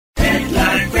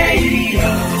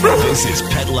This is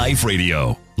Pet Life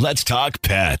Radio. Let's talk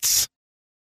pets.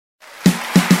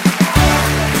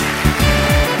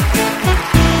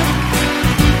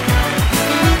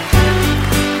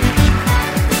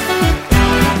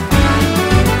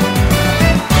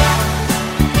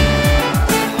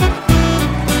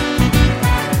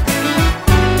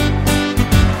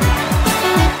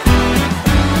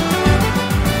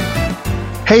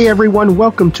 Hey everyone,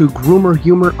 welcome to Groomer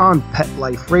Humor on Pet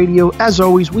Life Radio. As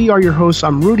always, we are your hosts.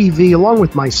 I'm Rudy V, along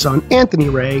with my son, Anthony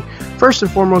Ray. First and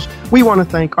foremost, we want to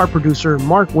thank our producer,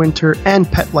 Mark Winter,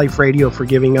 and Pet Life Radio for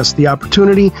giving us the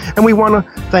opportunity. And we want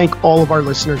to thank all of our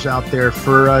listeners out there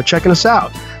for checking us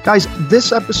out. Guys,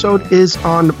 this episode is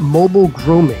on mobile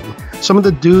grooming. Some of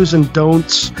the do's and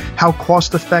don'ts, how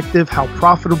cost-effective, how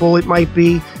profitable it might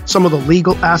be, some of the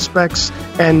legal aspects,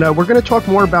 and we're going to talk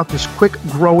more about this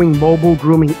quick-growing mobile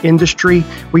grooming industry.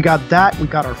 We got that, we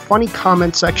got our funny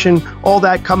comment section, all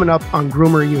that coming up on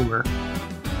Groomer Humor.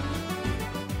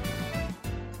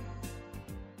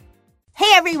 Hey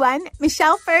everyone,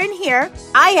 Michelle Fern here.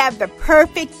 I have the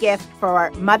perfect gift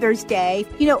for Mother's Day.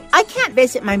 You know, I can't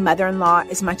visit my mother-in-law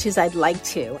as much as I'd like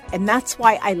to, and that's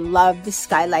why I love the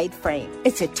Skylight Frame.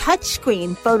 It's a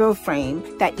touchscreen photo frame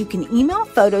that you can email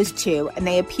photos to, and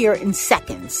they appear in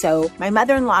seconds, so my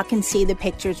mother-in-law can see the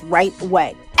pictures right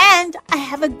away. And I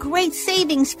have a great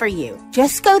savings for you.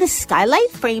 Just go to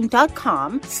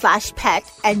skylightframe.com/pet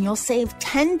and you'll save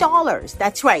 $10.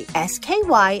 That's right,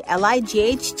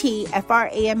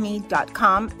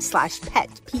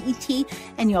 skylightframe.com/pet, P-E-T,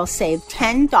 and you'll save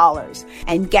 $10.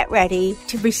 And get ready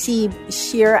to receive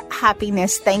sheer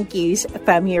happiness thank yous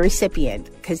from your recipient,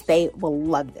 because they will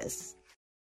love this.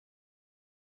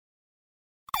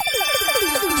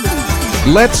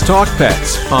 Let's Talk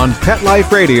Pets on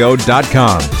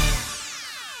PetLifeRadio.com.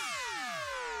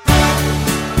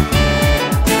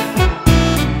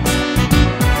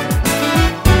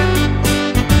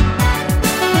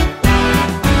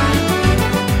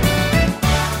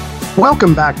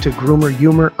 Welcome back to Groomer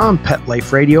Humor on Pet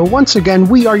Life Radio. Once again,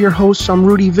 we are your hosts. I'm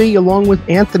Rudy V, along with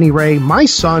Anthony Ray, my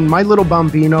son, my little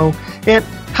bambino. And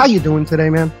how you doing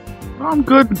today, man? I'm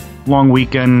good. Long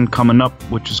weekend coming up,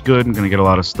 which is good. I'm going to get a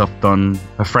lot of stuff done.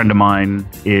 A friend of mine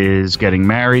is getting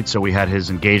married, so we had his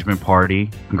engagement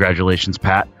party. Congratulations,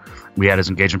 Pat. We had his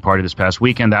engagement party this past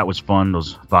weekend. That was fun.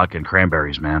 Those vodka and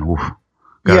cranberries, man. Oof.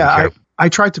 Yeah, I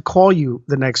tried to call you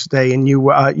the next day, and you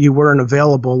weren't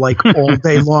available like all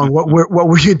day long. What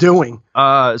were you doing?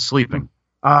 Sleeping.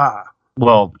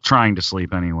 Well, trying to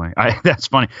sleep anyway. That's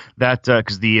funny. That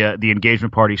because the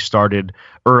engagement party started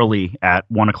early at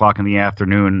 1:00 in the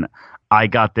afternoon. I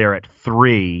got there at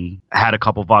 3, had a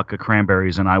couple vodka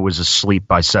cranberries, and I was asleep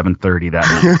by 7:30 that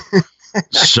night.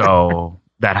 So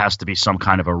that has to be some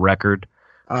kind of a record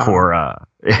for how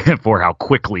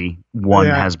quickly one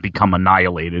has become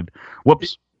annihilated.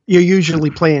 Whoops. You're usually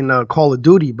playing Call of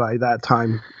Duty by that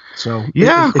time. So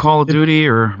Call of Duty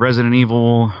or Resident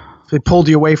Evil. If it pulled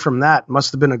you away from that,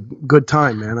 must have been a good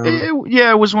time, man.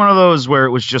 It was one of those where it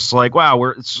was just like, wow,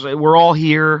 we're all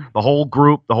here. The whole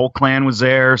group, the whole clan was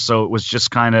there. So it was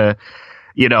just kind of,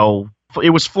 it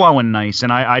was flowing nice.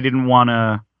 And I didn't want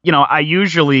to,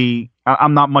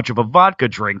 I'm not much of a vodka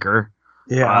drinker.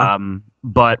 Yeah.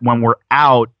 But when we're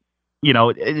out,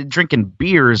 drinking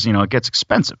beers, it gets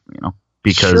expensive,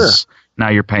 because now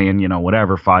you're paying,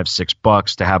 whatever,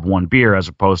 $5-6 to have one beer as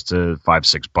opposed to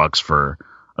 $5-6 for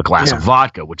a glass of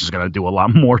vodka, which is going to do a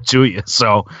lot more to you.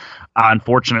 So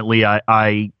unfortunately,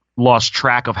 I lost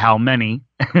track of how many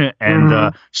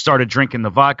and started drinking the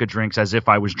vodka drinks as if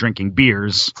I was drinking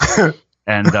beers.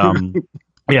 And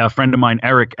a friend of mine,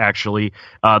 Eric, actually,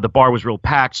 the bar was real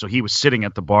packed, so he was sitting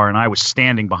at the bar and I was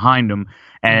standing behind him.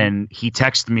 And he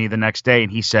texted me the next day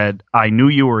and he said, I knew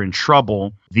you were in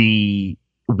trouble the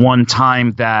one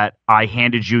time that I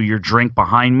handed you your drink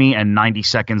behind me, and 90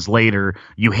 seconds later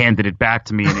you handed it back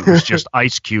to me and it was just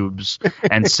ice cubes,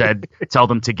 and said, tell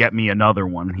them to get me another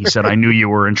one. He said, I knew you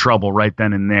were in trouble right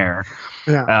then and there.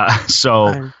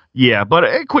 But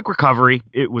a quick recovery.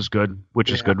 It was good,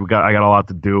 which is good. I got a lot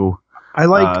to do.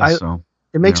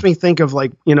 It makes me think of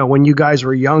when you guys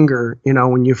were younger,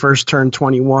 when you first turned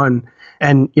 21,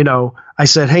 and, I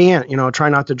said, hey, Aunt, try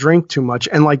not to drink too much.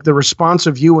 And the response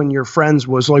of you and your friends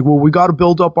was like, well, we got to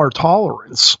build up our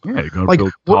tolerance. Yeah, you got to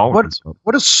build tolerance up.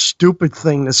 What a stupid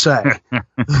thing to say.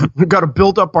 We got to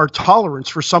build up our tolerance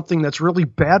for something that's really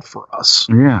bad for us.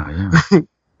 Yeah.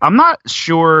 I'm not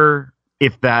sure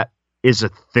if that is a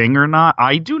thing or not.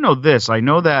 I do know this. I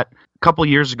know that a couple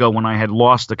years ago when I had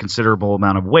lost a considerable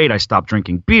amount of weight, I stopped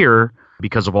drinking beer.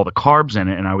 because of all the carbs in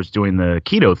it, and I was doing the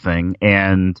keto thing.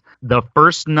 And the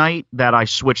first night that I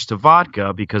switched to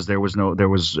vodka, because there was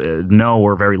no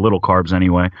or very little carbs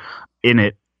anyway in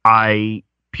it, I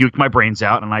puked my brains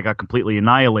out and I got completely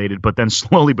annihilated. But then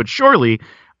slowly but surely,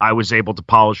 I was able to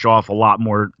polish off a lot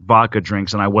more vodka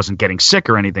drinks, and I wasn't getting sick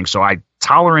or anything. So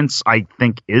tolerance, I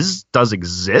think, does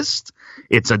exist.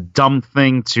 It's a dumb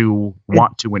thing to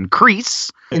want to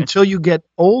increase. Until you get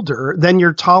older, then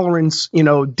your tolerance,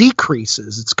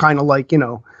 decreases. It's kind of like,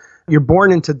 you're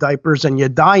born into diapers and you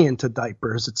die into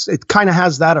diapers. It kind of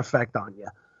has that effect on you.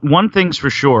 One thing's for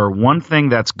sure. One thing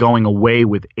that's going away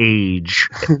with age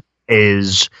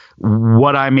is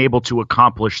what I'm able to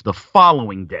accomplish the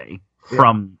following day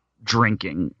from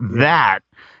drinking. That,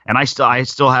 and I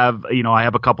still have, I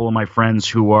have a couple of my friends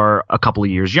who are a couple of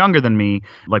years younger than me,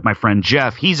 like my friend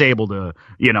Jeff. He's able to,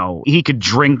 he could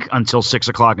drink until 6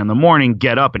 o'clock in the morning,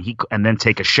 get up and then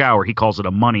take a shower. He calls it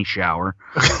a money shower.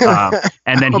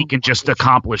 And then he can just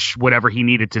accomplish whatever he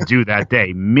needed to do that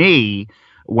day. Me,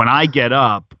 when I get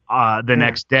up the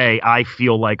next day, I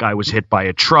feel like I was hit by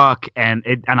a truck, and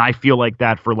I feel like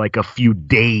that for like a few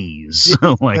days.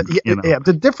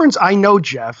 The difference, I know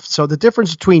Jeff. So the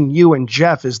difference between you and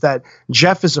Jeff is that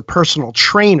Jeff is a personal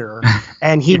trainer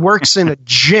and he works in a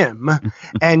gym,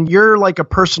 and you're like a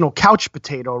personal couch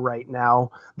potato right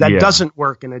now that doesn't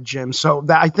work in a gym. So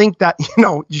I think that,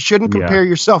 you shouldn't compare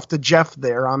yourself to Jeff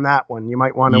there on that one. You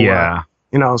might want to,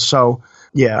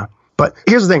 But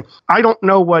here's the thing. I don't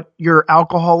know what your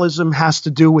alcoholism has to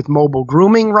do with mobile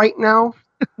grooming right now.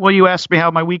 Well, you asked me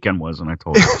how my weekend was, and I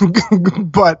told you.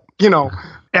 But,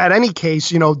 at any case,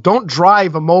 don't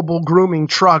drive a mobile grooming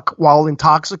truck while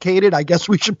intoxicated. I guess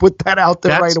we should put that out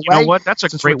there right away. You know what? That's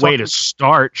a great way to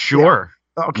start. Sure.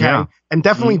 Yeah. Okay. Yeah. And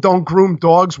definitely don't groom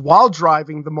dogs while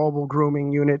driving the mobile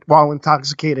grooming unit while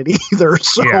intoxicated either.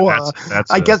 So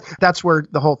I guess that's where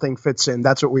the whole thing fits in.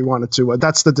 That's what we wanted to.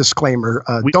 That's the disclaimer.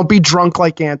 Don't be drunk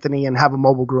like Anthony and have a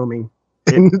mobile grooming.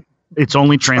 It's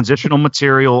only transitional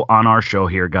material on our show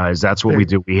here, guys. That's what we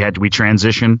do. We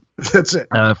transition. That's it.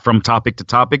 From topic to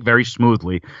topic very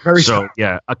smoothly. So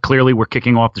clearly we're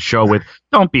kicking off the show with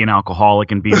don't be an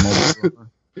alcoholic and be a mobile groomer.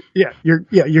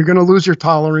 You're going to lose your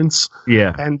tolerance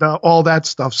and all that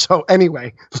stuff. So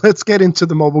anyway, let's get into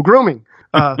the mobile grooming.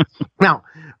 Now,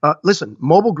 listen,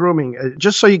 mobile grooming,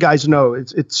 just so you guys know,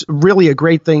 it's really a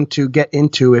great thing to get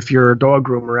into if you're a dog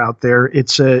groomer out there.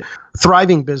 It's a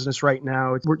thriving business right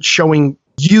now. We're showing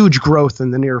huge growth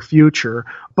in the near future.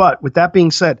 But with that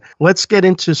being said, let's get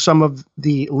into some of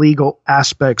the legal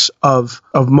aspects of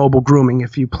mobile grooming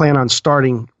if you plan on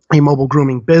starting a mobile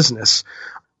grooming business.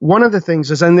 One of the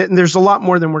things is, and there's a lot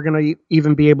more than we're going to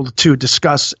even be able to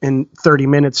discuss in 30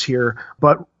 minutes here,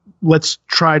 but let's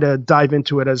try to dive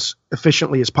into it as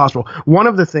efficiently as possible. One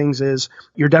of the things is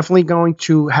you're definitely going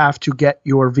to have to get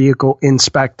your vehicle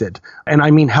inspected. And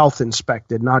I mean health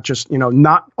inspected, not just,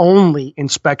 not only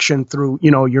inspection through,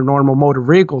 your normal motor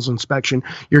vehicles inspection.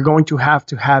 You're going to have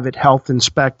it health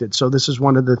inspected. So this is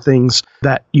one of the things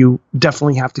that you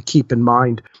definitely have to keep in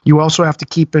mind. You also have to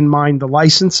keep in mind the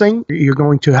licensing. You're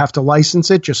going to have to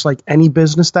license it just like any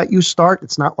business that you start.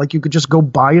 It's not like you could just go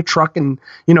buy a truck and,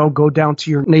 go down to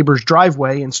your neighbor's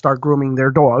driveway and start grooming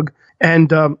their dog.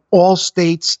 And all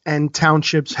states and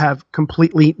townships have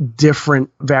completely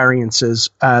different variances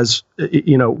as,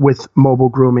 with mobile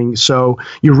grooming. So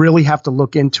you really have to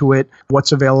look into it,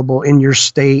 what's available in your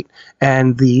state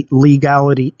and the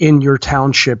legality in your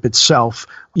township itself.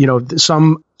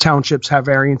 Some townships have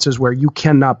variances where you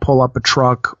cannot pull up a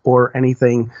truck or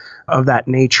anything of that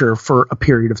nature for a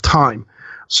period of time.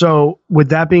 So with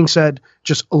that being said,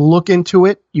 just look into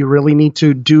it. You really need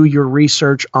to do your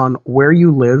research on where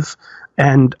you live.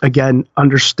 And again,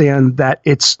 understand that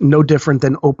it's no different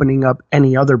than opening up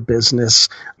any other business.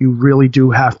 You really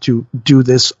do have to do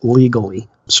this legally.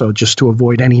 So just to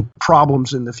avoid any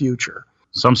problems in the future.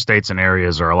 Some states and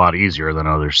areas are a lot easier than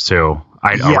others too.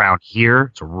 Around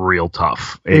here, it's real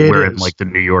tough. We're in like the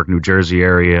New York, New Jersey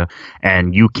area,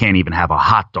 and you can't even have a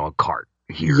hot dog cart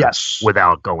here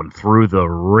without going through the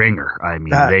ringer. I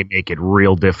mean, they make it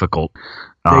real difficult.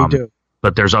 They do.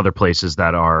 But there's other places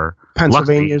that are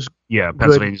Pennsylvania's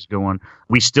Pennsylvania's a good one.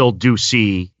 We still do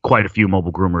see quite a few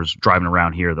mobile groomers driving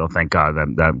around here, though. Thank God,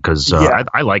 because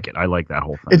I like it. I like that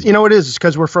whole thing. It's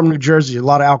because we're from New Jersey. A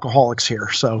lot of alcoholics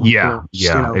here. So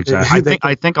exactly.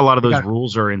 I think a lot of those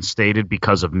rules are instated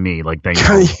because of me. Like they,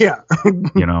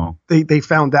 they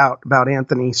found out about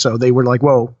Anthony, so they were like,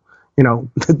 "Whoa,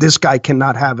 this guy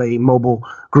cannot have a mobile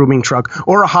grooming truck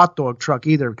or a hot dog truck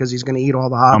either, because he's going to eat all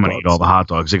the hot dogs. I'm going to eat all the hot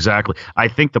dogs. Exactly. I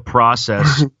think the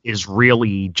process is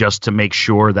really just to make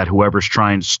sure that whoever's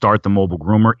trying to start the mobile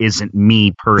groomer isn't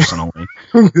me personally.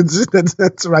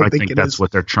 That's what I think that's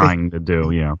what they're trying to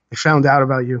do. Yeah. They found out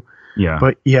about you. Yeah.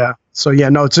 But yeah. So yeah,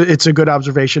 no, it's a good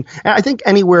observation. And I think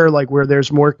anywhere like where there's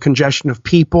more congestion of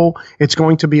people, it's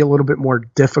going to be a little bit more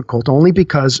difficult, only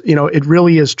because, it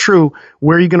really is true.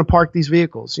 Where are you going to park these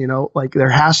vehicles? Like there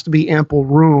has to be ample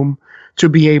room to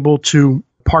be able to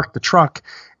park the truck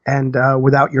and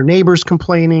without your neighbors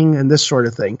complaining and this sort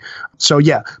of thing. So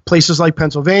yeah, places like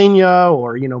Pennsylvania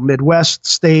or, Midwest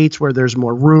states where there's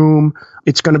more room,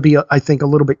 it's going to be, I think, a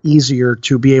little bit easier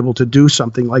to be able to do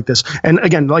something like this. And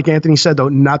again, like Anthony said, though,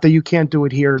 not that you can't do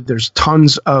it here. There's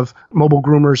tons of mobile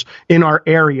groomers in our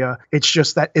area. It's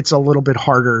just that it's a little bit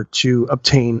harder to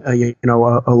obtain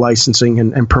a licensing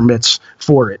and permits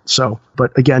for it. So,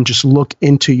 but again, just look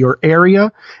into your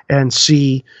area and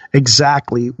see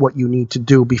exactly what you need to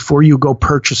do before you go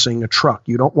purchasing a truck.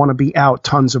 You don't want to be out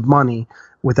tons of money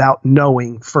without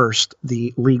knowing first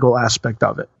the legal aspect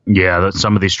of it. Yeah,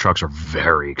 some of these trucks are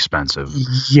very expensive.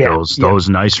 Yeah, those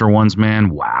nicer ones, man.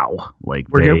 Wow, like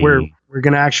we're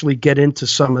going to actually get into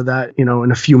some of that,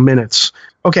 in a few minutes.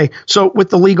 Okay, so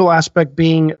with the legal aspect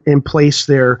being in place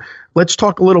there, let's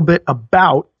talk a little bit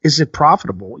about, is it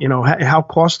profitable? How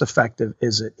cost effective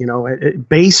is it?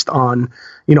 Based on,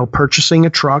 purchasing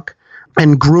a truck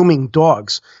and grooming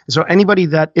dogs. So anybody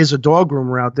that is a dog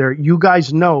groomer out there, you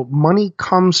guys know money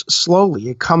comes slowly.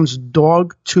 It comes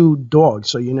dog to dog.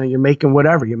 So, you're making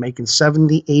whatever. You're making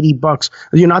 $70, $80.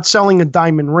 You're not selling a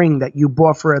diamond ring that you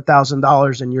bought for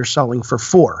 $1,000 and you're selling for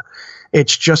 $4.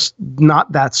 It's just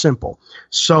not that simple.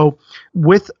 So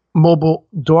with mobile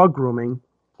dog grooming,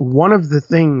 one of the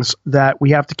things that we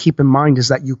have to keep in mind is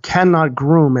that you cannot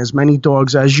groom as many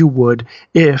dogs as you would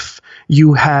if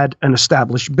you had an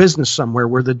established business somewhere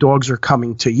where the dogs are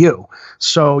coming to you.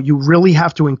 So you really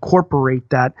have to incorporate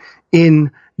that in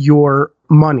your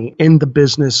money, in the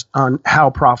business, on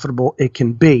how profitable it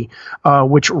can be,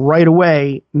 which right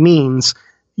away means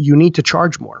you need to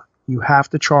charge more. You have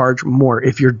to charge more.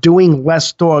 If you're doing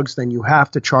less dogs, then you have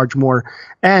to charge more.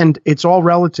 And it's all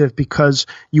relative because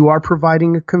you are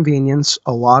providing a convenience.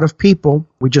 A lot of people,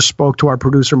 we just spoke to our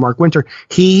producer, Mark Winter.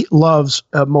 He loves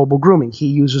mobile grooming. He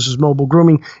uses his mobile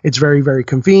grooming. It's very, very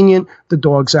convenient. The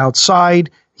dog's outside.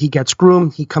 He gets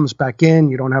groomed. He comes back in.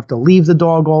 You don't have to leave the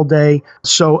dog all day.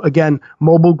 So again,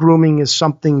 mobile grooming is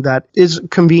something that is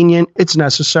convenient. It's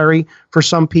necessary for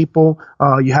some people.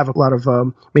 You have a lot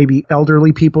of maybe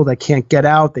elderly people that can't get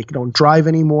out. They don't drive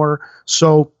anymore.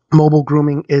 So mobile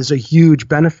grooming is a huge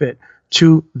benefit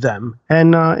to them.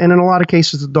 And in a lot of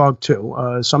cases, the dog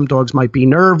too. Some dogs might be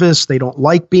nervous. They don't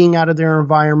like being out of their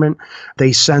environment.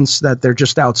 They sense that they're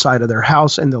just outside of their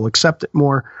house and they'll accept it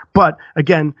more. But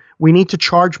again, we need to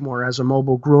charge more as a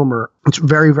mobile groomer. It's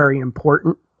very, very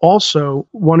important. Also,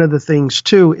 one of the things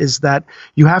too is that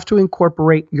you have to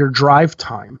incorporate your drive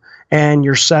time and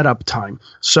your setup time.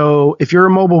 So if you're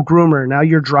a mobile groomer, now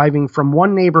you're driving from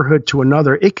one neighborhood to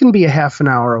another, it can be a half an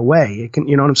hour away. It can,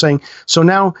 you know what I'm saying? So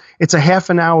now it's a half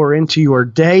an hour into your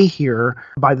day here.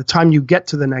 By the time you get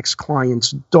to the next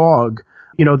client's dog,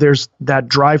 there's that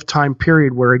drive time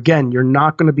period where, again, you're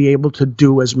not going to be able to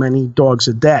do as many dogs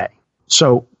a day.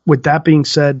 So with that being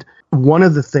said, one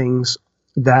of the things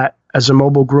that as a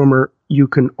mobile groomer you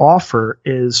can offer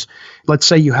is, let's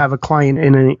say you have a client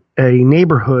in a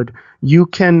neighborhood, you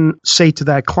can say to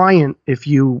that client, if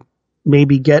you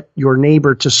maybe get your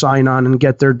neighbor to sign on and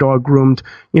get their dog groomed,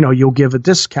 you'll give a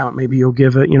discount. Maybe you'll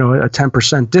give a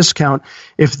 10% discount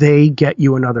if they get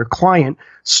you another client.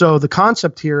 So the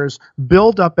concept here is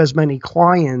build up as many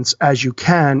clients as you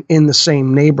can in the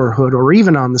same neighborhood or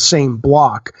even on the same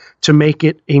block to make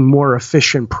it a more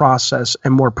efficient process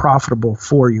and more profitable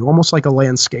for you, almost like a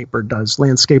landscaper does.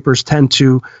 Landscapers tend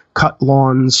to cut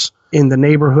lawns in the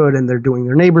neighborhood and they're doing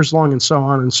their neighbor's lawn and so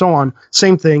on and so on.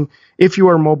 Same thing. If you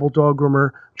are a mobile dog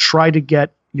groomer, try to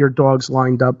get your dogs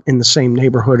lined up in the same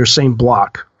neighborhood or same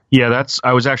block. Yeah,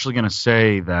 I was actually going to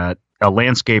say that a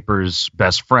landscaper's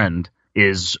best friend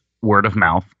is word of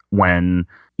mouth when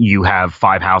you have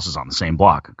 5 houses on the same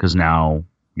block, because now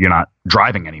you're not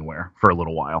driving anywhere for a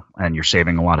little while and you're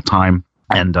saving a lot of time.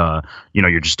 And,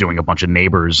 you're just doing a bunch of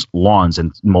neighbors' lawns,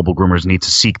 and mobile groomers need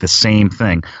to seek the same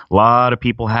thing. A lot of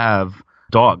people have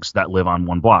dogs that live on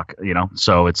one block,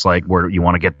 so it's like where you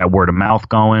want to get that word of mouth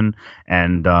going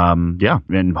and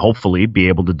and hopefully be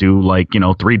able to do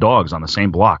 3 dogs on the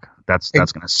same block. That's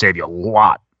going to save you a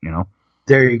lot,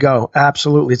 There you go.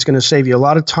 Absolutely. It's going to save you a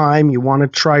lot of time. You want to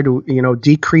try to,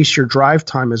 decrease your drive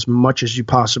time as much as you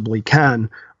possibly can.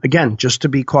 Again, just to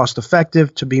be cost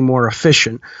effective, to be more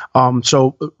efficient.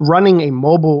 So running a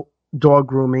mobile dog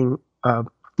grooming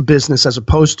business as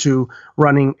opposed to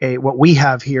running what we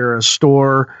have here, a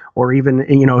store, or even,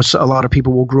 a lot of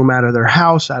people will groom out of their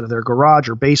house, out of their garage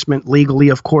or basement legally.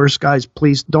 Of course, guys,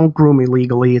 please don't groom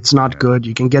illegally. It's not good.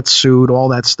 You can get sued, all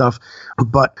that stuff.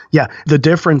 But yeah, the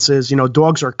difference is,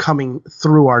 dogs are coming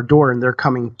through our door and they're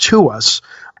coming to us.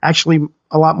 Actually,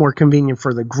 a lot more convenient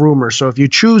for the groomer. So if you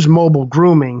choose mobile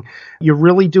grooming, you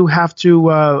really do have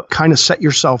to kind of set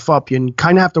yourself up. You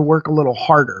kind of have to work a little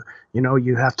harder.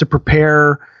 You have to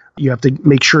prepare. You have to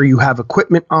make sure you have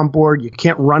equipment on board. You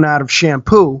can't run out of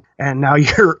shampoo and now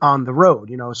you're on the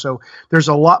road, So there's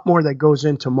a lot more that goes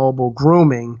into mobile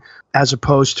grooming as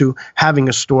opposed to having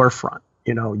a storefront.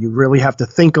 You really have to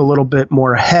think a little bit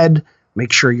more ahead,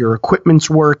 make sure your equipment's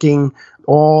working,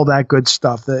 all that good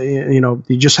stuff. You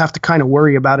just have to kind of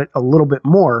worry about it a little bit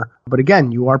more. But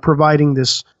again, you are providing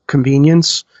this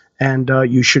convenience and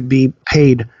you should be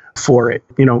paid for it,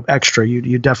 extra.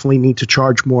 You definitely need to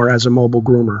charge more as a mobile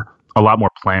groomer. A lot more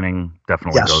planning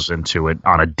definitely goes into it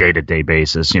on a day-to-day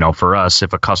basis. For us,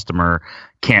 if a customer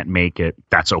can't make it,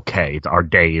 that's okay. Our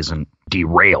day isn't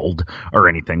derailed or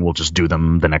anything. We'll just do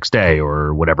them the next day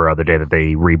or whatever other day that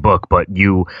they rebook. But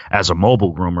you, as a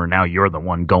mobile groomer, now you're the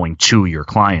one going to your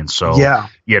clients. So,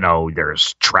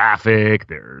 there's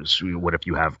traffic. What if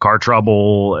you have car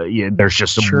trouble? There's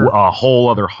just a whole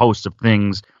other host of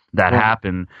things that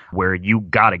happen where you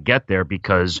got to get there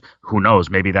because who knows,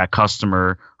 maybe that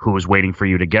customer who was waiting for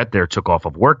you to get there took off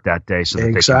of work that day so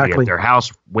that they can be at their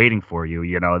house waiting for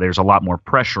you. There's a lot more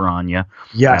pressure on you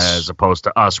as opposed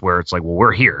to us where it's like, well,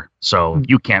 we're here. So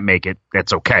you can't make it.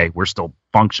 That's okay. We're still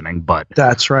functioning, but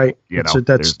that's right.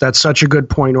 That's such a good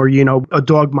point. Or, a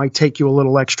dog might take you a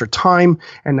little extra time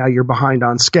and now you're behind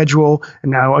on schedule.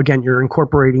 And now again, you're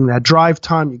incorporating that drive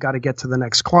time. You got to get to the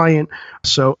next client.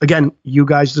 So again, you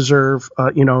guys deserve,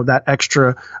 that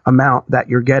extra amount that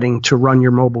you're getting to run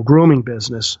your mobile grooming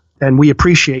business. And we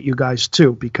appreciate you guys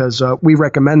too, because we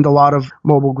recommend a lot of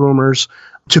mobile groomers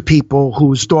to people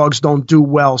whose dogs don't do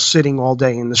well sitting all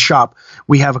day in the shop.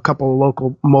 We have a couple of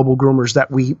local mobile groomers that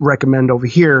we recommend over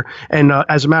here. And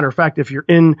as a matter of fact, if you're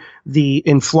in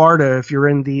Florida, if you're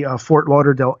in the Fort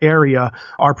Lauderdale area,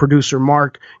 our producer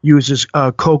Mark uses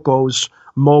Coco's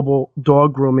mobile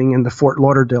dog grooming in the Fort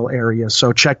Lauderdale area.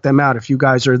 So check them out. If you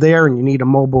guys are there and you need a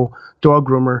mobile dog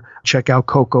groomer, check out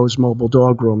Coco's mobile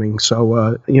dog grooming.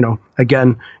 So,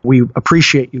 again, we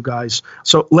appreciate you guys.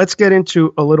 So let's get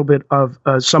into a little bit of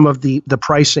some of the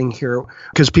pricing here,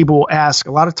 because people will ask.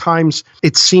 A lot of times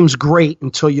it seems great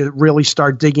until you really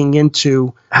start digging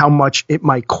into how much it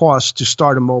might cost to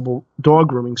start a mobile dog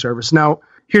grooming service. Now,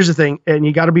 here's the thing, and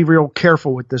you got to be real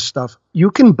careful with this stuff.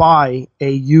 You can buy a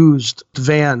used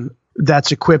van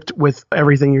that's equipped with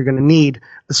everything you're going to need.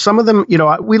 Some of them,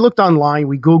 we looked online,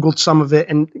 we Googled some of it,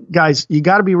 and guys, you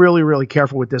got to be really, really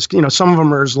careful with this. Some of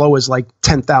them are as low as like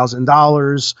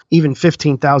 $10,000, even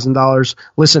 $15,000.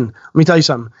 Listen, let me tell you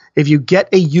something. If you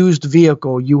get a used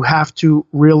vehicle, you have to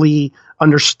really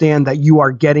understand that you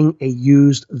are getting a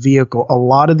used vehicle. A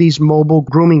lot of these mobile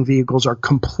grooming vehicles are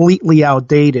completely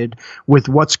outdated with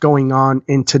what's going on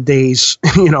in today's,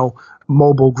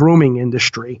 mobile grooming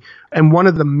industry. And one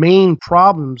of the main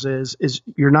problems is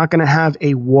you're not going to have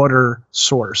a water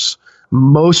source.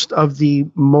 Most of the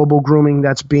mobile grooming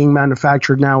that's being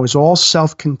manufactured now is all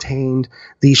self-contained.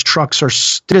 These trucks are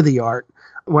state-of-the-art.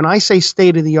 When I say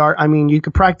state-of-the-art, I mean you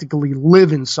could practically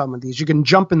live in some of these. You can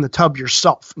jump in the tub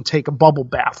yourself and take a bubble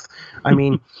bath. I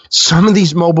mean, some of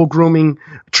these mobile grooming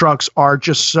trucks are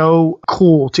just so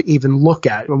cool to even look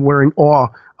at, and we're in awe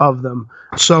of them.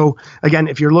 So again,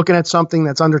 if you're looking at something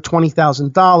that's under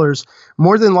 $20,000,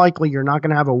 more than likely you're not going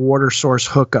to have a water source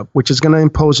hookup, which is going to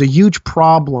impose a huge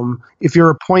problem. If your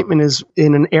appointment is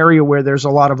in an area where there's a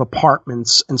lot of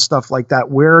apartments and stuff like that,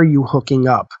 where are you hooking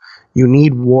up? You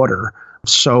need water.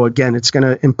 So again, it's going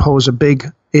to impose a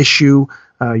big issue.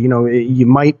 You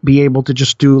might be able to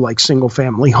just do like single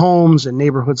family homes and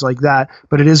neighborhoods like that,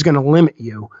 but it is going to limit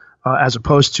you. As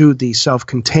opposed to the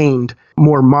self-contained,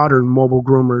 more modern mobile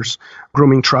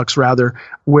grooming trucks rather,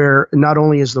 where not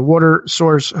only is the water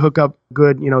source hookup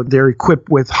good, they're equipped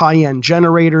with high-end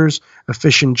generators,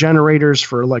 efficient generators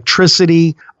for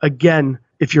electricity. Again,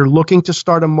 if you're looking to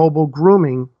start a mobile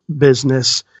grooming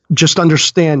business, just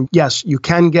understand, yes, you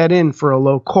can get in for a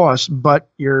low cost, but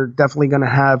you're definitely going to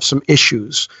have some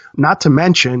issues, not to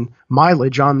mention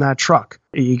mileage on that truck.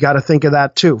 You got to think of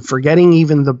that too. Forgetting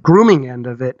even the grooming end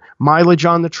of it, mileage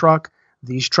on the truck,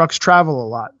 These trucks travel a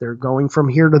lot. They're going from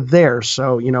here to there.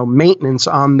 So, maintenance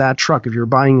on that truck, if you're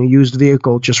buying a used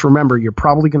vehicle, just remember, you're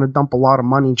probably going to dump a lot of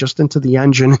money just into the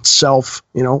engine itself.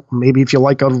 Maybe if you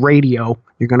like a radio,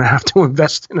 you're going to have to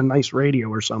invest in a nice radio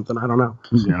or something. I don't know.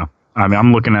 Yeah. I mean,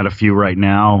 I'm looking at a few right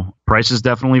now. Prices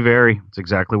definitely vary. It's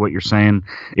exactly what you're saying.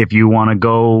 If you want to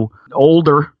go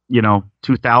older,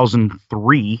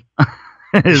 2003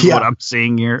 is what I'm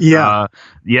seeing here. Yeah.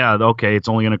 Okay. It's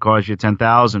only going to cost you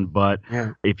 $10,000, but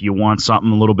if you want something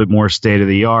a little bit more state of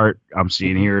the art, I'm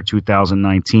seeing here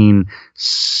 2019,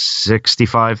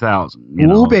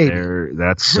 $65,000. Ooh, baby.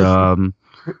 That's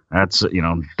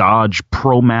Dodge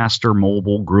ProMaster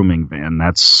mobile grooming van.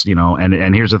 That's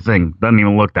and here's the thing, doesn't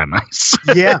even look that nice.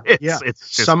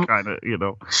 It's just kind of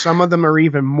some of them are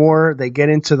even more. They get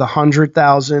into the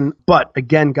 100,000. But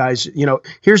again, guys,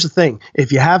 here's the thing: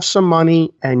 if you have some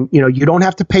money and you don't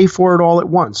have to pay for it all at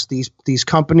once. These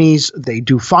companies, they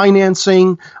do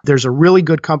financing. There's a really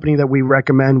good company that we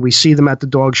recommend. We see them at the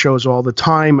dog shows all the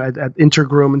time at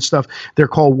Intergroom and stuff. They're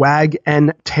called Wag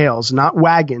N Tails, not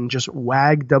Wagon, just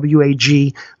Wag.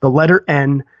 WAG, the letter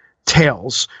N,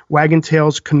 Tails, Wagon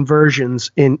Tails Conversions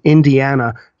in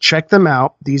Indiana. Check them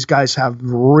out. These guys have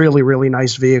really, really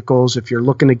nice vehicles. If you're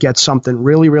looking to get something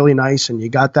really, really nice and you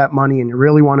got that money and you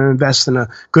really want to invest in a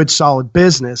good, solid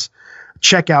business,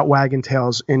 check out Wagon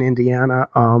Tails in Indiana.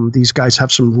 These guys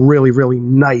have some really, really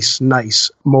nice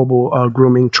mobile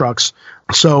grooming trucks.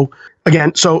 So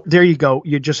there you go.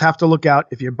 You just have to look out.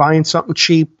 If you're buying something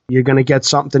cheap, you're going to get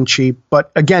something cheap.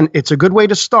 But again, it's a good way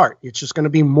to start. It's just going to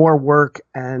be more work,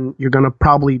 and you're going to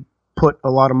probably put a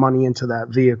lot of money into that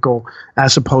vehicle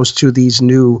as opposed to these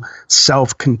new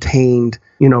self-contained,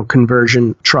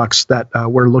 conversion trucks that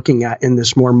we're looking at in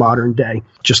this more modern day.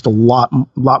 Just a lot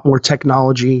more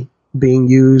technology being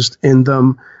used in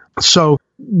them. So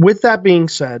with that being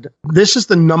said, this is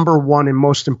the number one and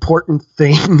most important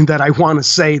thing that I want to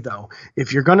say, though.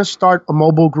 If you're going to start a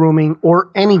mobile grooming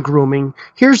or any grooming,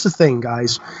 here's the thing,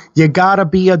 guys. You got to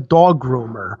be a dog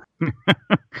groomer.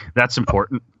 That's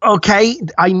important. Okay.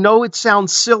 I know it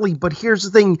sounds silly, but here's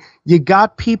the thing. You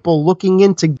got people looking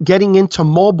into getting into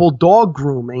mobile dog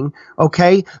grooming,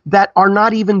 okay, that are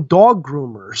not even dog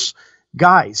groomers.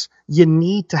 Guys, you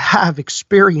need to have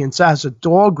experience as a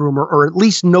dog groomer, or at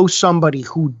least know somebody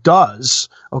who does,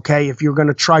 okay, if you're going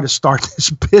to try to start this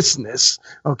business,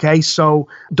 okay? So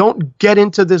don't get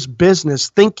into this business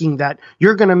thinking that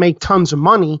you're going to make tons of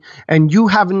money and you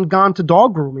haven't gone to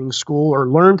dog grooming school or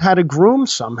learned how to groom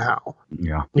somehow.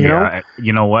 Yeah.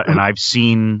 You know what? And I've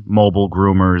seen mobile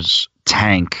groomers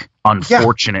tank,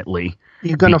 unfortunately,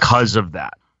 because of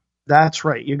that. That's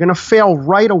right. You're going to fail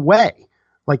right away.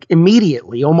 Like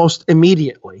immediately, almost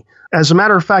immediately. As a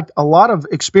matter of fact, a lot of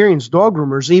experienced dog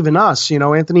groomers, even us,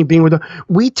 Anthony being with us,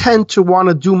 we tend to want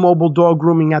to do mobile dog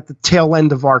grooming at the tail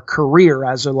end of our career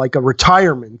as a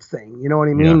retirement thing. You know what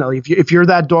I mean? Yeah. Like if you're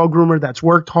that dog groomer that's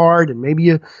worked hard and maybe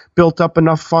you built up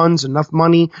enough funds, enough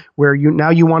money where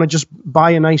you want to just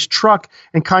buy a nice truck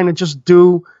and kind of just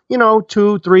do,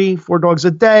 2, 3, 4 dogs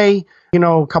a day,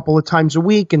 a couple of times a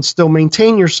week and still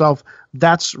maintain yourself.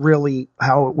 That's really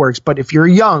how it works. But if you're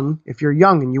young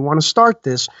and you want to start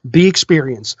this, be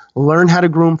experienced. Learn how to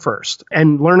groom first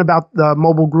and learn about the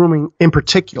mobile grooming in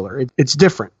particular. It's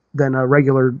different than a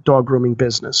regular dog grooming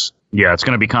business. Yeah, it's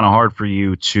going to be kind of hard for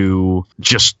you to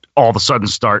just all of a sudden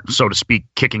start, so to speak,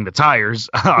 kicking the tires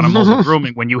on a mobile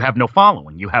grooming when you have no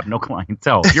following, you have no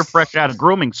clientele. If you're fresh out of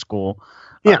grooming school,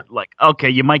 okay,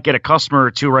 you might get a customer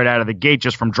or two right out of the gate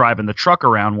just from driving the truck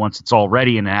around once it's all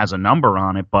ready and it has a number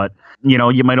on it. But,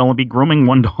 you might only be grooming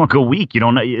one dog a week. You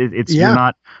don't know. You're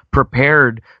not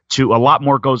prepared to. A lot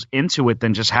more goes into it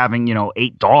than just having,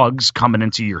 8 dogs coming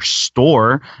into your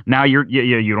store. Now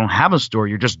you don't have a store.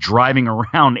 You're just driving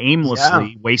around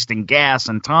aimlessly, wasting gas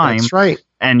and time. That's right.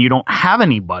 And you don't have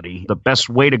anybody. The best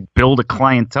way to build a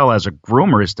clientele as a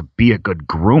groomer is to be a good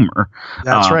groomer.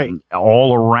 That's right.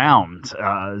 All around.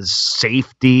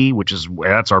 Safety,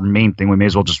 that's our main thing. We may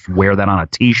as well just wear that on a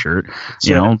T-shirt.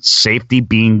 Safety,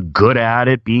 being good at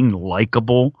it, being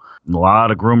likable. A lot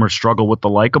of groomers struggle with the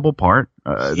likable part.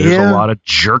 There's a lot of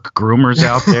jerk groomers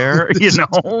out there. There's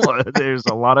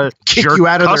a lot of kick jerk you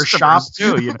out of their shop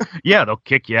too. They'll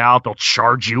kick you out. They'll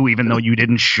charge you even though you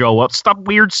didn't show up.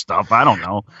 Weird stuff. I don't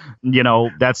know.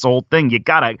 That's the whole thing. You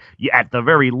gotta, at the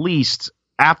very least,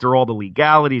 after all the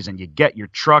legalities and you get your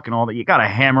truck and all that, you gotta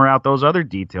hammer out those other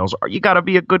details. Or you gotta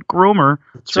be a good groomer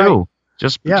too. Right.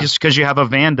 Just because you have a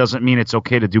van doesn't mean it's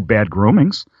okay to do bad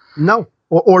groomings. No.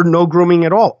 or no grooming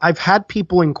at all. I've had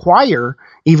people inquire,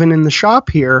 even in the shop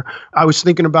here. I was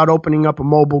thinking about opening up a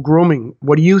mobile grooming.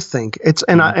 What do you think?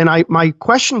 My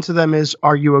question to them is,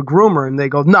 are you a groomer? And they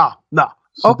go, no.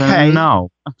 So okay. No.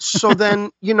 So then,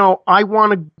 I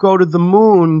want to go to the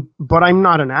moon, but I'm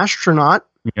not an astronaut.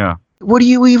 Yeah. What are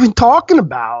you even talking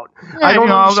about? Yeah, I don't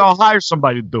know. I'll hire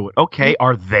somebody to do it. Okay.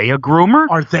 Are they a groomer?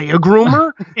 Right.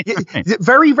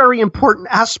 Very, very important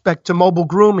aspect to mobile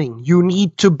grooming. You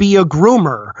need to be a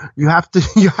groomer. You have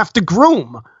to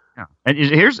groom. Yeah. And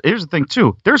here's the thing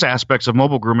too. There's aspects of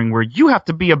mobile grooming where you have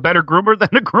to be a better groomer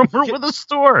than a groomer with a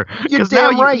store. You're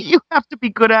damn right. You have to be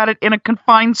good at it in a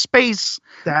confined space.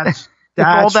 That's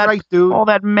right, dude. All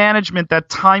that management, that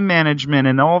time management,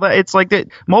 and all that. It's like that.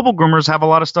 Mobile groomers have a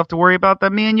lot of stuff to worry about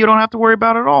that me and you don't have to worry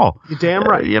about at all. You're damn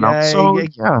right.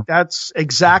 Yeah. That's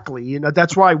exactly.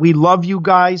 That's why we love you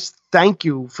guys. Thank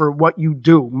you for what you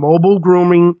do. Mobile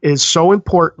grooming is so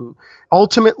important,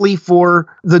 ultimately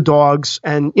for the dogs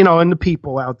and the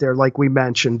people out there, like we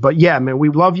mentioned. But yeah, man, we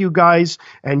love you guys,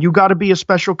 and you got to be a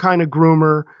special kind of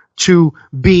groomer to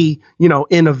be,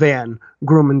 in a van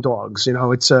grooming dogs.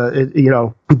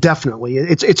 Definitely.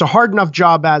 It's a hard enough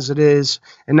job as it is.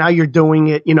 And now you're doing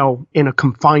it, in a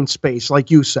confined space, like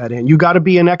you said, and you got to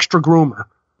be an extra groomer.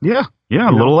 Yeah. Yeah.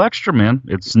 A little extra, man.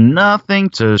 It's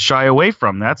nothing to shy away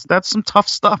from. That's some tough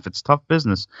stuff. It's tough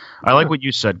business. I like what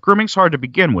you said. Grooming's hard to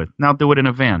begin with. Now do it in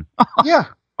a van. Yeah.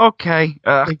 Okay.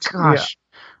 Gosh,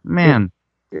 man.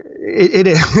 It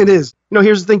is.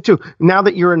 Here's the thing too. Now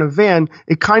that you're in a van,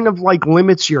 it kind of like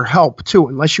limits your help too,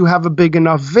 unless you have a big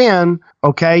enough van,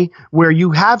 okay, where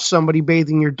you have somebody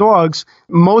bathing your dogs.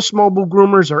 Most mobile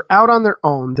groomers are out on their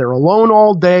own. They're alone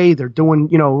all day. They're doing,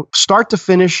 start to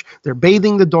finish. They're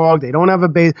bathing the dog. They don't have a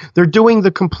bathe. They're doing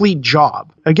the complete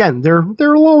job. Again,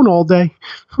 they're alone all day.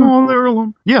 Oh, they're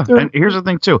alone. Yeah. And here's the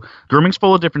thing too. Grooming's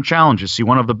full of different challenges. See,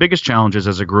 one of the biggest challenges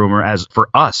as a groomer, as for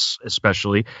us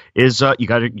especially, is you're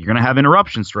going to have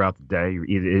interruptions throughout the day.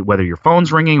 Whether your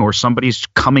phone's ringing or somebody's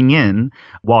coming in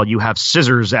while you have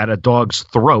scissors at a dog's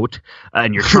throat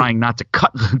and you're trying not to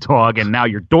cut the dog, and now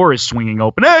your door is swinging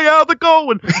open. Hey, how's it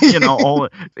going?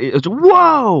 It's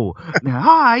whoa,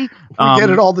 hi. We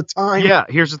get it all the time. Yeah,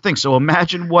 here's the thing. So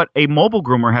imagine what a mobile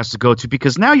groomer has to go to,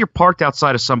 because now you're parked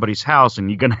outside of somebody's house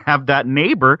and you're going to have that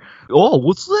neighbor. Oh,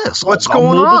 what's this? What's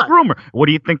going on? Groomer. What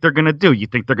do you think they're going to do? You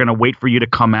think they're going to wait for you to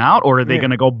come out, or are they going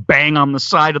to go bang on the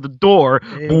side of the door?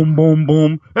 Boom, boom,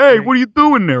 boom. Hey, what are you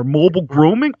doing there? Mobile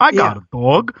grooming? I got a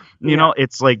dog.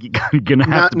 It's like you're going to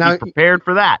have to be prepared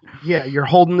for that. Yeah, you're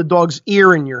holding the dog's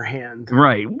ear in your hand.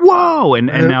 Right. Whoa. And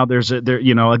now there's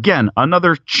again,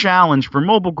 another challenge for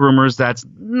mobile groomers that's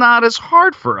not as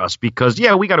hard for us, because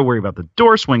we got to worry about the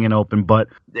door swinging open, but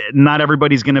not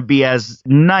everybody's going to be as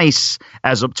nice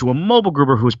as up to a mobile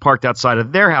groomer who's parked outside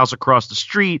of their house across the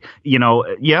street.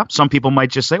 Some people might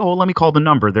just say, oh, let me call the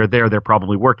number. They're there. They're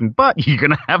probably working. But you're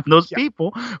going to have those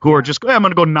people who are just, I'm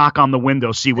going to go knock on the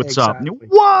window, see what's up.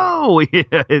 Whoa. Or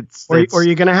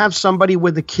you're going to have somebody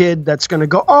with a kid that's going to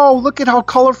go, oh, look at how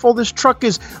colorful this truck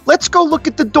is. Let's go look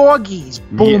at the doggies.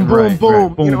 Boom, boom,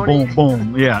 boom. Boom, boom,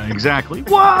 boom. Yeah, exactly.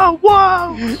 Whoa.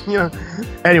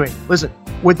 Anyway, listen.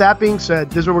 With that being said,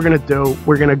 this is what we're going to do.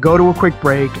 We're going to go to a quick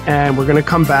break, and we're going to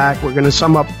come back. We're going to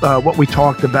sum up what we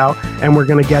talked about, and we're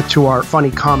going to get to our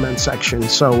funny comment section.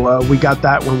 So we got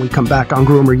that when we come back on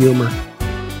Groomer Humor.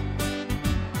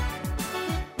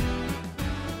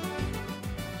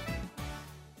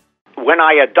 When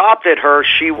I adopted her,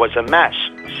 she was a mess.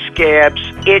 Scabs,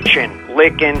 itching,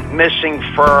 licking, missing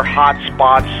fur, hot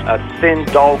spots, a thin,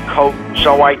 dull coat.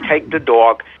 So I take the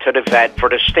dog to the vet for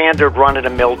the standard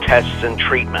run-of-the-mill tests and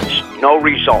treatments. No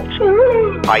results.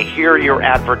 I hear your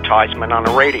advertisement on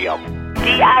the radio.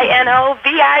 DINOVITE.com.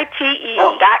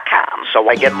 So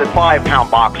I get the 5-pound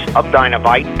box of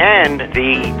Dinovite and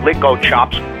the Lico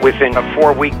Chops within a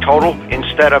 4-week total.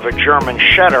 Instead of a German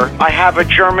Setter, I have a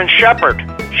German Shepherd.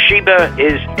 Sheba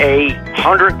is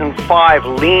 105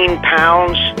 lean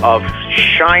pounds of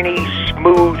shiny,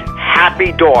 smooth,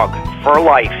 happy dog for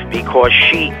life, because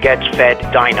she gets fed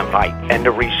Dinovite. And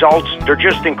the results, they're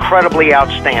just incredibly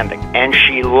outstanding. And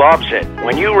she loves it.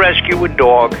 When you rescue a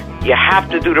dog, you have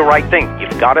to do the right thing.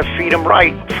 You've got to feed them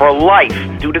right for life.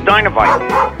 Do the Dinovite.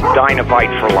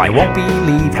 Dinovite for life. You won't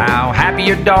believe how happy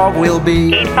your dog will be.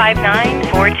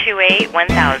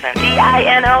 859-428-1000.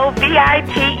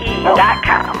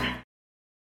 DINOVITE.com.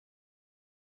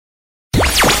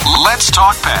 Let's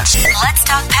talk pets. Let's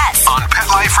talk pets On Pet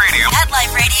Life Radio. Pet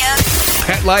Life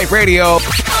Radio.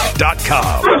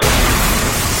 PetLifeRadio.com.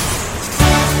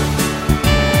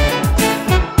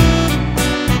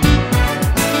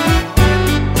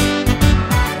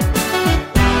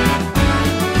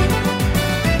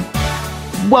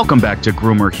 Welcome back to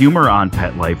Groomer Humor on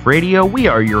Pet Life Radio. We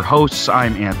are your hosts.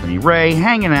 I'm Anthony Ray,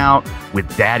 hanging out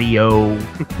with Daddy-O,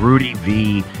 Rudy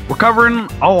V. We're covering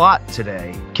a lot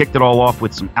today. Kicked it all off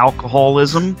with some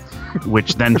alcoholism,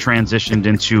 which then transitioned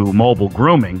into mobile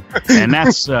grooming. And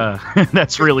that's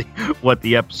really what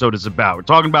the episode is about. We're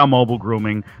talking about mobile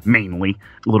grooming, mainly.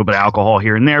 A little bit of alcohol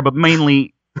here and there, but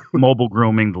mainly mobile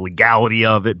grooming, the legality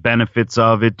of it, benefits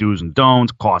of it, do's and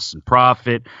don'ts, costs and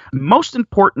profit. Most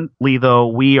importantly, though,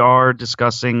 we are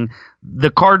discussing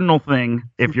the cardinal thing.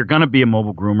 If you're going to be a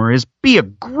mobile groomer, is be a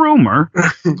groomer.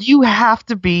 You have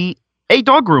to be a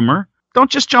dog groomer. Don't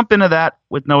just jump into that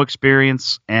with no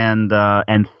experience and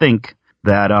think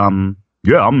that I'm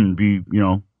gonna be,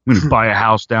 I'm gonna buy a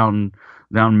house down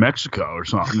Mexico or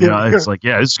something. It's like,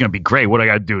 this is gonna be great. What I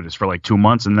got to do this for like 2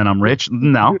 months and then I'm rich?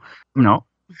 No.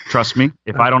 Trust me,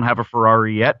 if I don't have a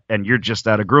Ferrari yet and you're just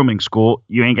out of grooming school,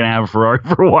 you ain't going to have a Ferrari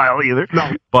for a while either.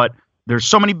 No. But there's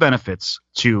so many benefits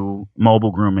to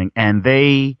mobile grooming, and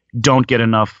they don't get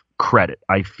enough credit.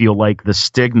 I feel like the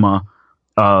stigma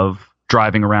of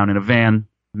driving around in a van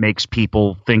makes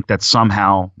people think that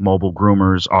somehow mobile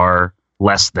groomers are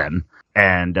less than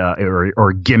and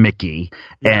or gimmicky.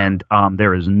 Yeah. And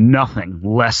there is nothing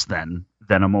less than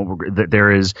a mobile. We've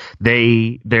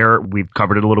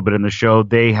covered it a little bit in the show.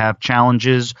 They have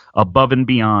challenges above and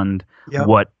beyond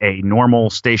what a normal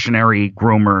stationary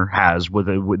groomer has.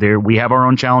 We have our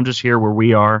own challenges here where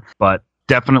we are, but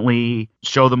definitely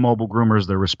show the mobile groomers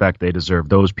the respect they deserve.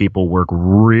 Those people work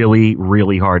really,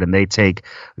 really hard, and they take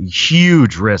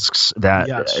huge risks that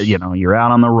you're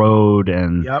out on the road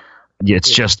and. Yep.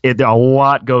 It's just a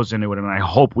lot goes into it, and I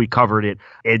hope we covered it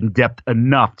in depth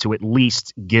enough to at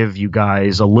least give you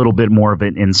guys a little bit more of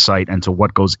an insight into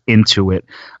what goes into it,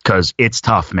 because it's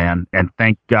tough, man. And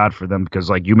thank God for them,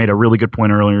 because like you made a really good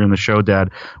point earlier in the show,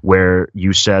 Dad, where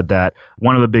you said that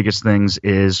one of the biggest things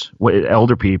is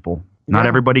elder people. Not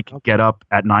everybody can get up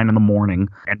at 9 a.m.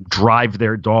 and drive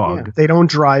their dog. Yeah, they don't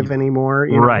drive anymore.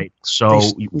 Right. So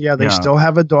they still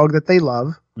have a dog that they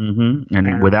love. Mm-hmm.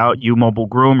 And without you mobile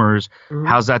groomers,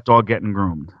 how's that dog getting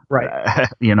groomed? Right.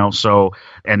 So,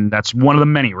 and that's one of the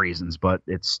many reasons, but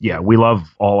we love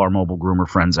all our mobile groomer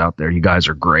friends out there. You guys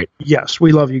are great. Yes,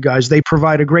 we love you guys. They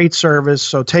provide a great service,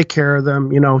 so take care of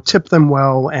them, tip them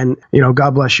well, and,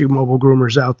 God bless you mobile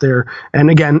groomers out there. And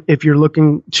again, if you're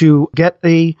looking to get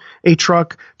a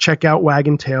truck, check out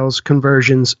Wagon Tails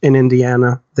Conversions in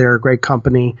Indiana. They're a great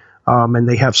company, and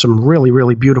they have some really,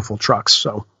 really beautiful trucks,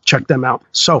 so check them out.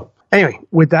 So anyway,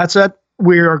 with that said,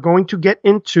 we are going to get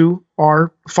into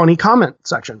our funny comment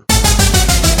section.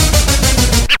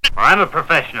 I'm a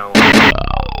professional.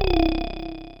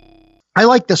 I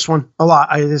like this one a lot.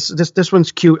 This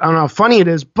one's cute. I don't know how funny it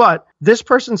is, but this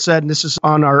person said, and this is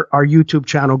on our YouTube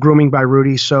channel, Grooming by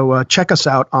Rudy. So check us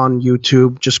out on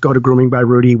YouTube. Just go to Grooming by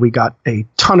Rudy. We got a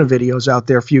ton of videos out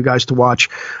there for you guys to watch.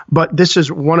 But this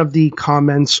is one of the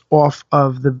comments off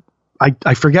of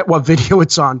I forget what video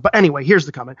it's on, but anyway, here's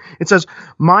the comment. It says,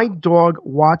 "My dog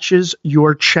watches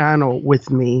your channel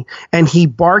with me, and he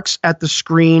barks at the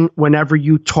screen whenever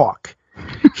you talk.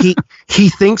 He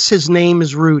thinks his name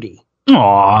is Rudy."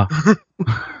 Aw.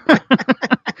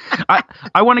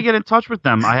 I want to get in touch with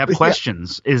them. I have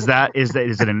questions. Is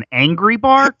it an angry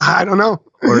bark? I don't know.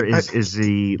 Or is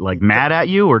he like mad at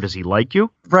you, or does he like you?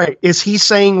 Right. Is he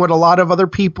saying what a lot of other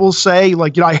people say?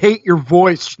 Like, I hate your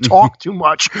voice. You talk too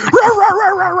much. Is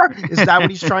that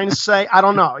what he's trying to say? I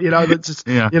don't know. That's just,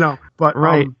 but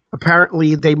right.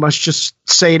 Apparently they must just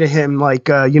say to him, like,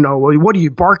 what are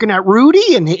you barking at,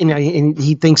 Rudy? And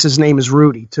he thinks his name is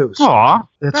Rudy too. So Aw,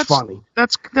 that's funny.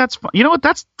 That's fun. You know what?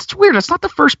 That's weird. That's not the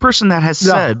first person that has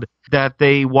said that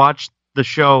they watched the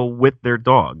show with their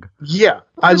dog. Yeah,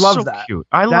 I love that. Cute.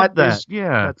 I love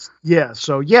that.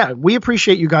 So we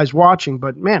appreciate you guys watching,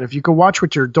 but man, if you could watch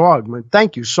with your dog, man,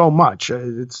 thank you so much.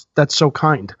 That's so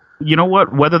kind. You know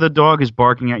what? Whether the dog is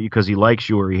barking at you because he likes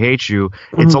you or he hates you,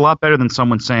 it's a lot better than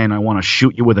someone saying, "I want to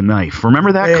shoot you with a knife."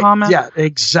 Remember that comment? Yeah,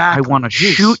 exactly. I want to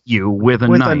shoot you with a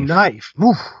knife.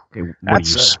 Oof. Okay, what are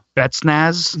you,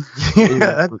 Spetsnaz?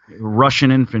 Yeah, Russian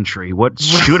infantry. What?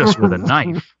 Shoot us with a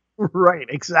knife. Right,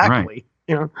 exactly.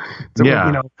 Right.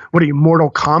 What are you, Mortal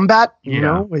Kombat?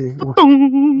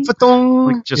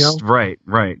 Like just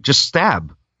right. Just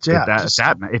stab. Yeah,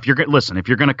 if you're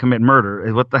going to commit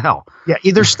murder, what the hell? Yeah,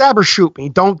 either stab or shoot me.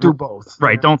 Don't do both.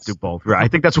 Right, don't do both. Right. I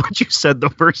think that's what you said the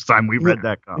first time we read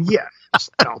that comment. Yeah.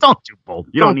 Don't do both.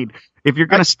 You don't need, if you're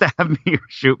going to stab me or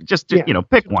shoot, just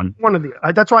pick one. One of the.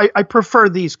 That's why I prefer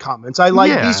these comments. I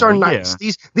like these are nice.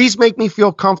 Yeah. These make me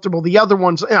feel comfortable. The other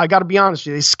ones, I got to be honest with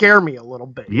you, they scare me a little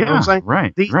bit. You know what I'm saying?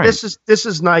 Right. This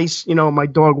is nice. My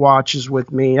dog watches with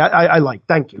me. I like.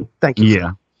 Thank you.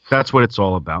 Yeah. That's what it's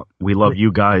all about. We love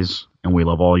you guys, and we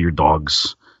love all your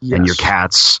dogs and your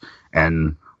cats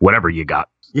and whatever you got.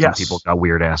 Yes. Some people got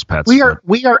weird ass pets. We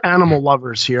are animal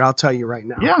lovers here. I'll tell you right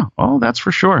now. Yeah. Oh, that's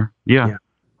for sure. Yeah.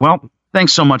 Well,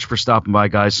 thanks so much for stopping by,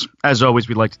 guys. As always,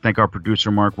 we'd like to thank our producer,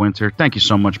 Mark Winter. Thank you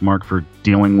so much, Mark, for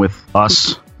dealing with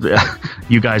us.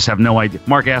 You guys have no idea.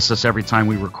 Mark asks us every time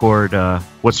we record,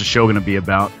 what's the show going to be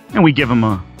about? And we give him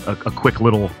a quick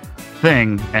little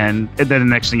thing, and then the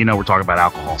next thing you know, we're talking about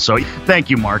alcohol. So thank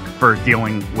you, Mark, for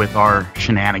dealing with our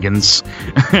shenanigans.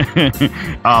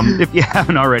 If you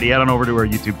haven't already, head on over to our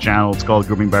YouTube channel. It's called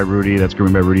Grooming by Rudy. That's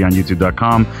Grooming by Rudy on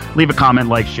YouTube.com. Leave a comment,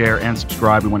 like, share, and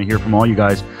subscribe. We want to hear from all you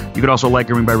guys. You could also like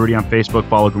Grooming by Rudy on Facebook,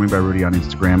 follow Grooming by Rudy on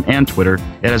Instagram and Twitter.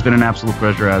 It has been an absolute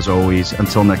pleasure as always.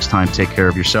 Until next time, take care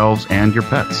of yourselves and your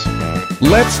pets.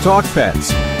 Let's Talk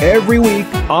Pets, every week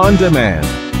on demand,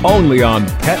 only on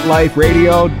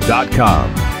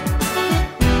PetLifeRadio.com.